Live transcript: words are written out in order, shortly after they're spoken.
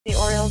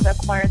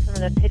acquire some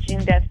of the pitching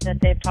depth that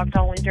they've talked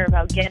all winter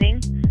about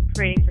getting,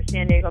 trading for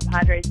San Diego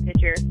Padres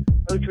pitcher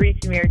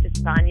Odrisamer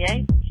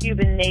Despaigne,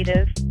 Cuban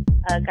native,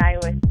 a guy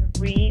with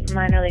 3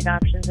 minor league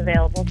options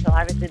available, so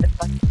obviously the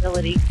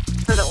flexibility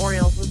for the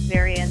Orioles was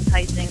very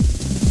enticing.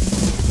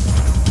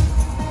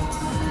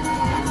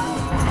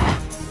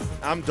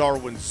 I'm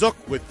Darwin Zook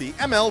with the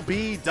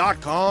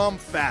MLB.com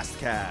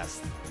FastCast.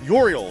 The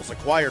Orioles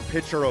acquired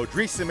pitcher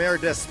Odrisamer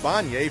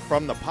Despaigne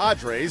from the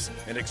Padres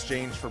in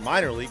exchange for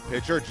minor league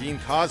pitcher Gene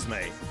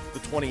Cosme. The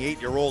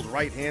 28-year-old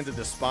right-handed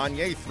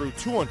Despaigne threw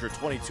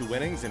 222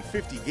 innings in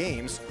 50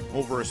 games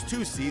over his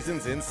 2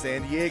 seasons in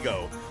San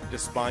Diego.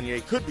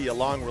 Despaigne could be a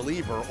long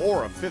reliever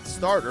or a 5th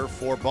starter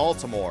for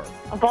Baltimore.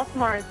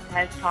 Baltimore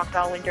has talked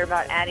all winter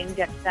about adding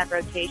depth to that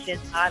rotation.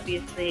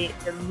 Obviously,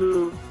 the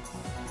move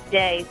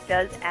today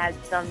does add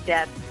some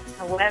depth.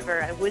 However,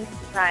 it wouldn't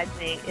surprise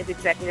me if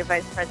Executive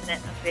Vice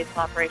President of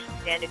Baseball Operations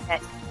Dan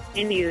Duquette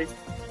continues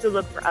to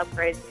look for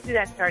upgrades to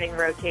that starting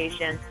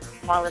rotation.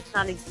 While it's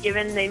not a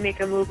given they make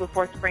a move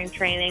before spring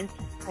training,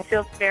 I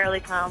feel fairly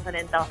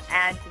confident they'll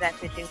add to that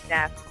pitching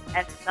staff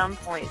at some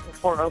point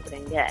before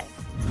opening day.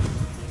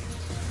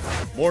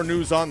 More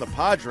news on the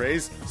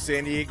Padres.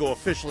 San Diego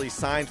officially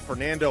signed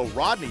Fernando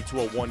Rodney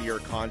to a 1-year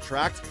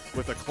contract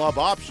with a club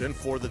option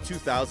for the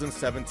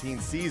 2017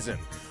 season.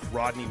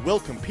 Rodney will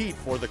compete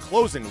for the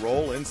closing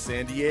role in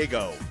San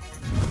Diego.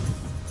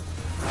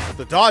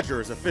 The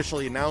Dodgers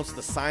officially announced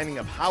the signing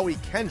of Howie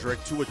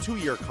Kendrick to a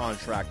 2-year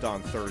contract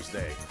on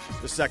Thursday.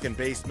 The second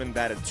baseman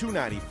batted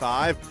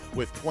 .295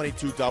 with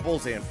 22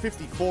 doubles and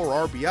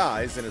 54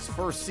 RBIs in his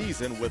first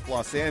season with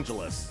Los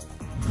Angeles.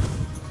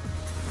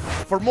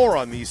 For more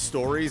on these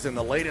stories and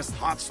the latest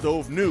hot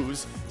stove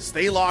news,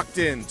 stay locked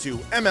in to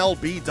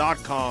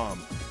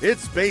MLB.com.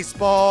 It's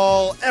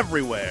baseball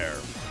everywhere.